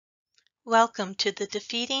Welcome to the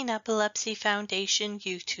Defeating Epilepsy Foundation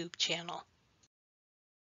YouTube channel.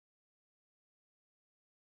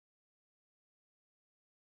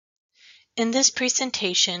 In this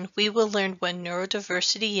presentation, we will learn what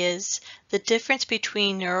neurodiversity is, the difference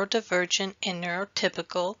between neurodivergent and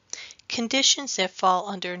neurotypical, conditions that fall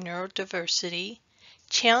under neurodiversity,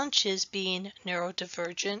 challenges being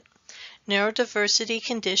neurodivergent, neurodiversity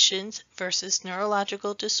conditions versus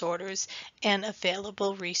neurological disorders, and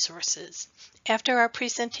available resources. After our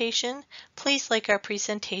presentation, please like our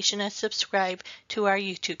presentation and subscribe to our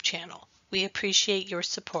YouTube channel. We appreciate your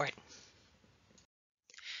support.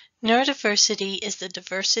 Neurodiversity is the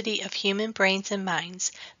diversity of human brains and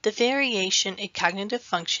minds, the variation in cognitive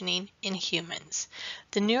functioning in humans.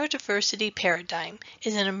 The neurodiversity paradigm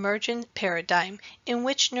is an emergent paradigm in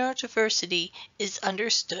which neurodiversity is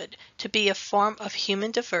understood to be a form of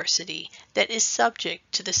human diversity that is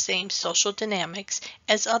subject to the same social dynamics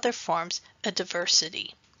as other forms of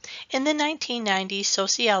diversity. In the 1990s,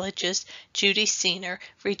 sociologist Judy Seener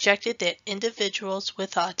rejected that individuals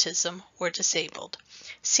with autism were disabled.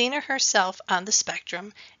 Seener herself, on the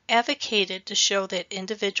spectrum, advocated to show that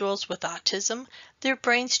individuals with autism, their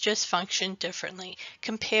brains just function differently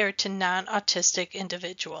compared to non-autistic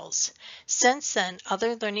individuals. Since then,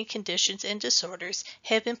 other learning conditions and disorders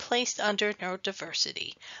have been placed under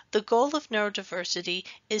neurodiversity. The goal of neurodiversity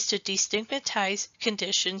is to destigmatize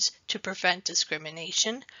conditions to prevent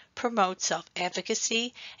discrimination, promote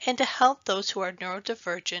self-advocacy, and to help those who are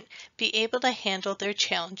neurodivergent be able to handle their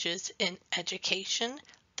challenges in education,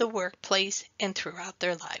 the workplace, and throughout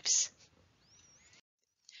their lives.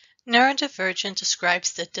 Neurodivergent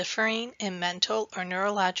describes the differing in mental or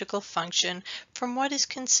neurological function from what is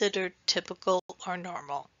considered typical or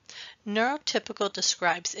normal. Neurotypical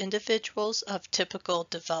describes individuals of typical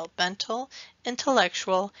developmental,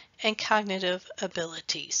 intellectual, and cognitive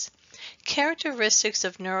abilities. Characteristics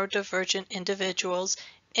of neurodivergent individuals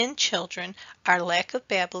in children are lack of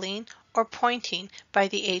babbling or pointing by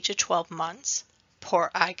the age of 12 months,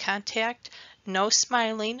 poor eye contact, no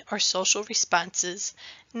smiling or social responses,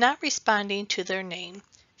 not responding to their name,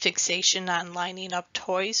 fixation on lining up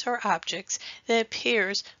toys or objects that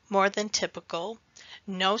appears more than typical,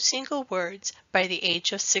 no single words by the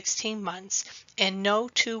age of 16 months, and no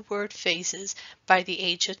two-word phases by the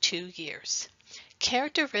age of 2 years.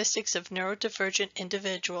 Characteristics of neurodivergent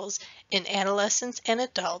individuals in adolescents and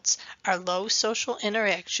adults are low social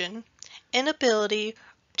interaction, inability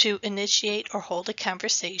to initiate or hold a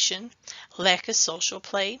conversation, lack of social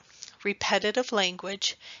play, repetitive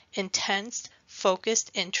language, intense,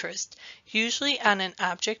 focused interest, usually on an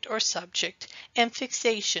object or subject, and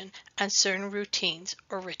fixation on certain routines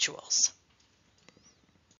or rituals.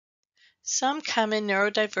 Some common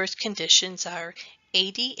neurodiverse conditions are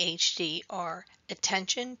ADHD, or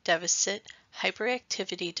Attention Deficit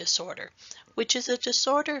Hyperactivity Disorder, which is a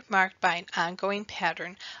disorder marked by an ongoing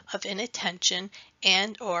pattern of inattention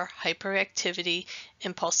and/or hyperactivity,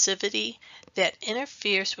 impulsivity that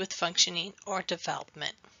interferes with functioning or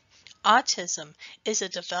development. Autism is a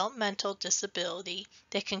developmental disability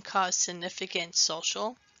that can cause significant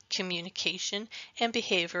social, communication, and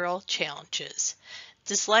behavioral challenges.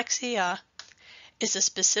 Dyslexia is a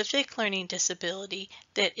specific learning disability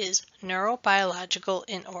that is neurobiological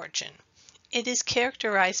in origin. It is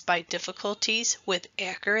characterized by difficulties with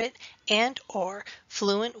accurate and/or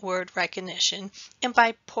fluent word recognition and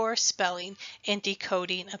by poor spelling and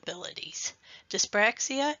decoding abilities.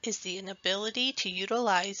 Dyspraxia is the inability to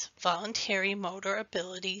utilize voluntary motor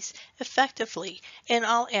abilities effectively in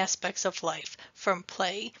all aspects of life, from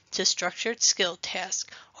play to structured skill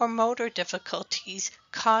tasks, or motor difficulties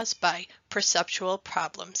caused by perceptual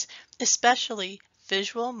problems, especially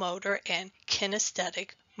visual motor and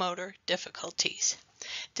kinesthetic motor difficulties.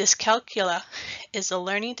 Dyscalculia is a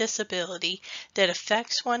learning disability that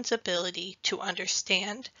affects one's ability to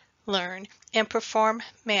understand, learn, and perform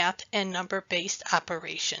math and number-based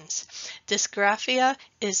operations. Dysgraphia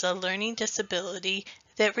is a learning disability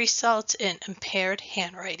that results in impaired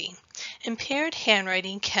handwriting. Impaired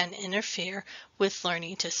handwriting can interfere with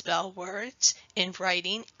learning to spell words, in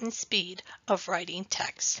writing, and speed of writing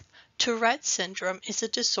text. Tourette syndrome is a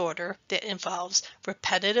disorder that involves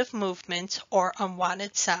repetitive movements or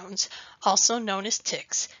unwanted sounds, also known as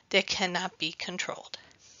tics, that cannot be controlled.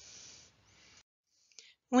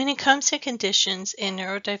 When it comes to conditions in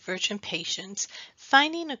neurodivergent patients,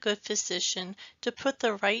 finding a good physician to put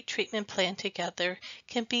the right treatment plan together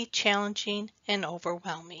can be challenging and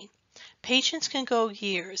overwhelming. Patients can go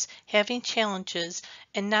years having challenges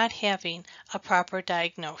and not having a proper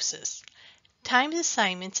diagnosis. Timed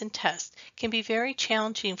assignments and tests can be very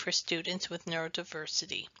challenging for students with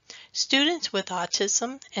neurodiversity. Students with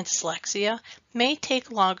autism and dyslexia may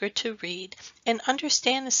take longer to read and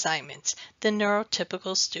understand assignments than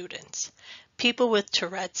neurotypical students. People with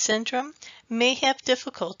Tourette syndrome may have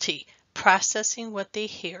difficulty processing what they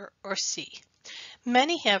hear or see.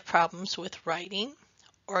 Many have problems with writing,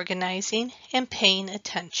 organizing, and paying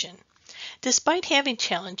attention. Despite having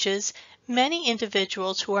challenges, many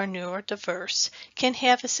individuals who are neurodiverse can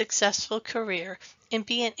have a successful career and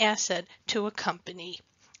be an asset to a company.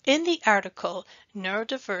 In the article,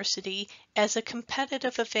 Neurodiversity as a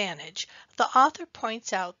Competitive Advantage, the author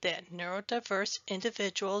points out that neurodiverse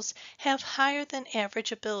individuals have higher than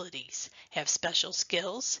average abilities, have special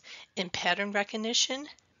skills in pattern recognition,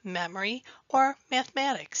 memory, or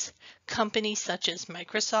mathematics. Companies such as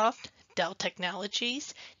Microsoft, Dell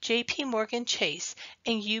Technologies, JP Morgan Chase,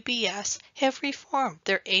 and UBS have reformed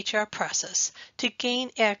their HR process to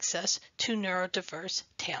gain access to neurodiverse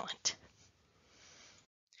talent.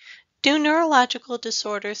 Do neurological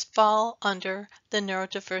disorders fall under the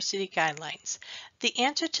neurodiversity guidelines? The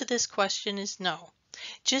answer to this question is no.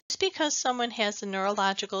 Just because someone has a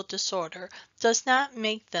neurological disorder does not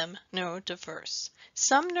make them neurodiverse.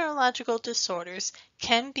 Some neurological disorders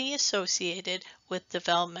can be associated with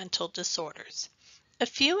developmental disorders. A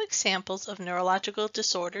few examples of neurological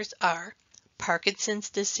disorders are Parkinson's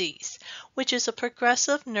disease, which is a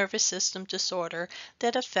progressive nervous system disorder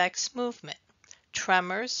that affects movement.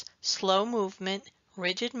 Tremors, slow movement,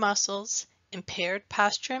 rigid muscles, impaired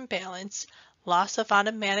posture and balance, loss of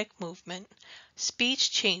automatic movement,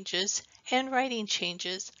 speech changes, and writing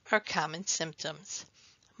changes are common symptoms.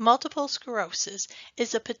 Multiple sclerosis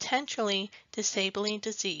is a potentially disabling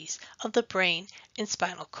disease of the brain and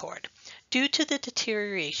spinal cord due to the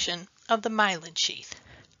deterioration of the myelin sheath.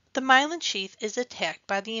 The myelin sheath is attacked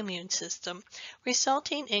by the immune system,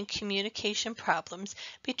 resulting in communication problems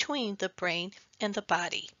between the brain and the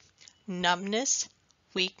body. Numbness,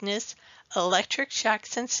 weakness, electric shock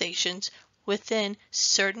sensations within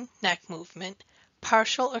certain neck movement,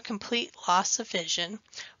 partial or complete loss of vision,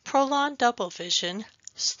 prolonged double vision,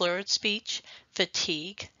 slurred speech,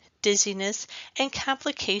 fatigue, dizziness, and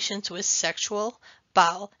complications with sexual,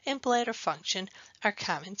 bowel, and bladder function are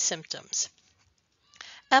common symptoms.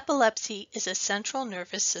 Epilepsy is a central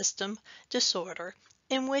nervous system disorder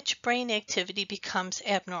in which brain activity becomes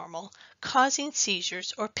abnormal, causing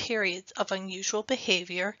seizures or periods of unusual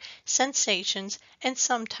behavior, sensations, and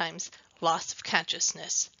sometimes loss of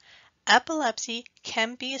consciousness. Epilepsy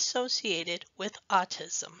can be associated with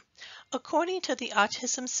autism. According to the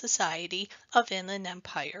Autism Society of Inland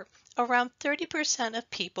Empire, around 30% of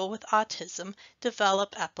people with autism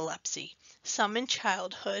develop epilepsy, some in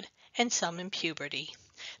childhood and some in puberty.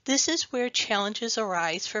 This is where challenges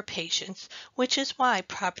arise for patients, which is why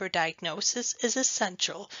proper diagnosis is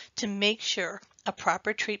essential to make sure a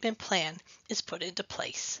proper treatment plan is put into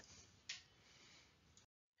place.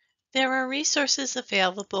 There are resources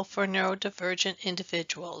available for neurodivergent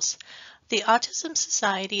individuals. The Autism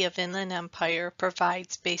Society of Inland Empire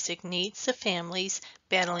provides basic needs to families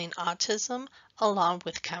battling autism, along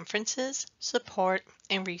with conferences, support,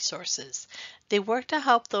 and resources. They work to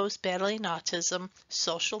help those battling autism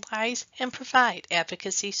socialize and provide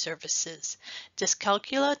advocacy services.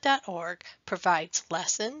 Dyscalculia.org provides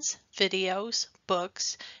lessons, videos,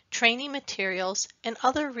 books, training materials, and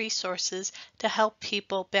other resources to help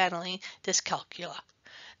people battling dyscalculia.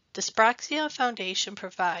 Dyspraxia Foundation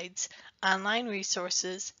provides online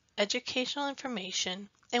resources, educational information,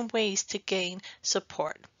 and ways to gain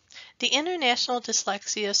support. The International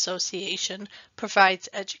Dyslexia Association provides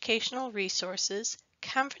educational resources,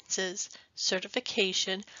 conferences,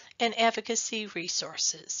 certification, and advocacy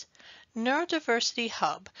resources. Neurodiversity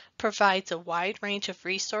Hub provides a wide range of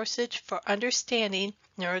resources for understanding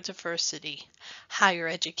neurodiversity, higher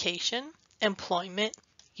education, employment,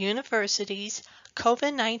 universities,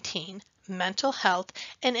 COVID-19, mental health,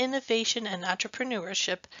 and innovation and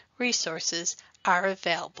entrepreneurship resources are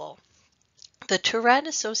available. The Tourette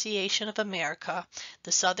Association of America,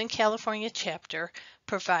 the Southern California chapter,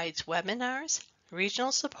 provides webinars,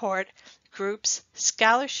 regional support, groups,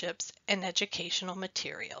 scholarships, and educational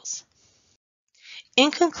materials.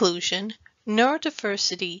 In conclusion,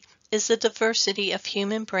 neurodiversity is the diversity of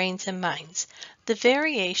human brains and minds, the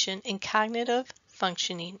variation in cognitive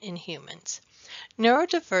functioning in humans.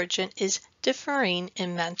 Neurodivergent is differing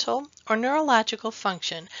in mental or neurological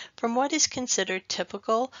function from what is considered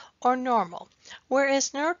typical or normal,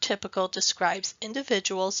 whereas neurotypical describes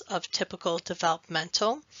individuals of typical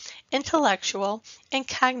developmental, intellectual, and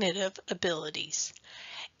cognitive abilities.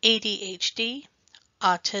 ADHD,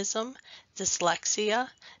 autism, dyslexia,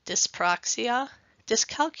 dyspraxia,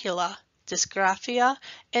 dyscalculia, dysgraphia,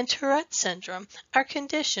 and Tourette syndrome are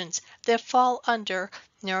conditions that fall under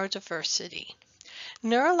neurodiversity.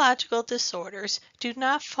 Neurological disorders do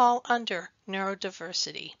not fall under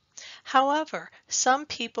neurodiversity. However, some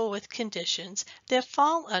people with conditions that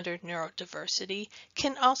fall under neurodiversity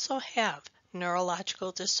can also have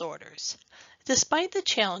neurological disorders. Despite the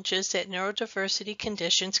challenges that neurodiversity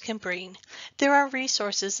conditions can bring, there are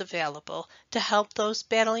resources available to help those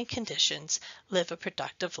battling conditions live a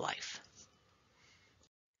productive life.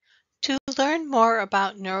 To learn more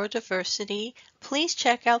about neurodiversity, please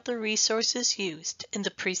check out the resources used in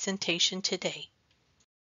the presentation today.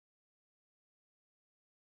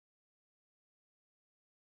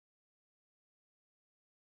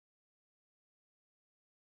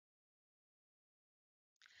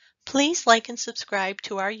 Please like and subscribe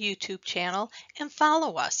to our YouTube channel and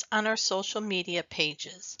follow us on our social media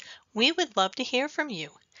pages. We would love to hear from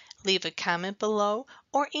you. Leave a comment below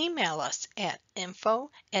or email us at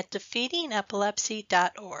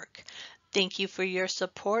info@defeatingepilepsy.org. Thank you for your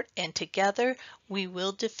support, and together we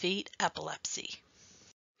will defeat epilepsy.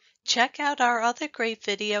 Check out our other great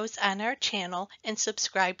videos on our channel and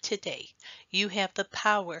subscribe today. You have the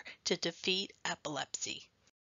power to defeat epilepsy.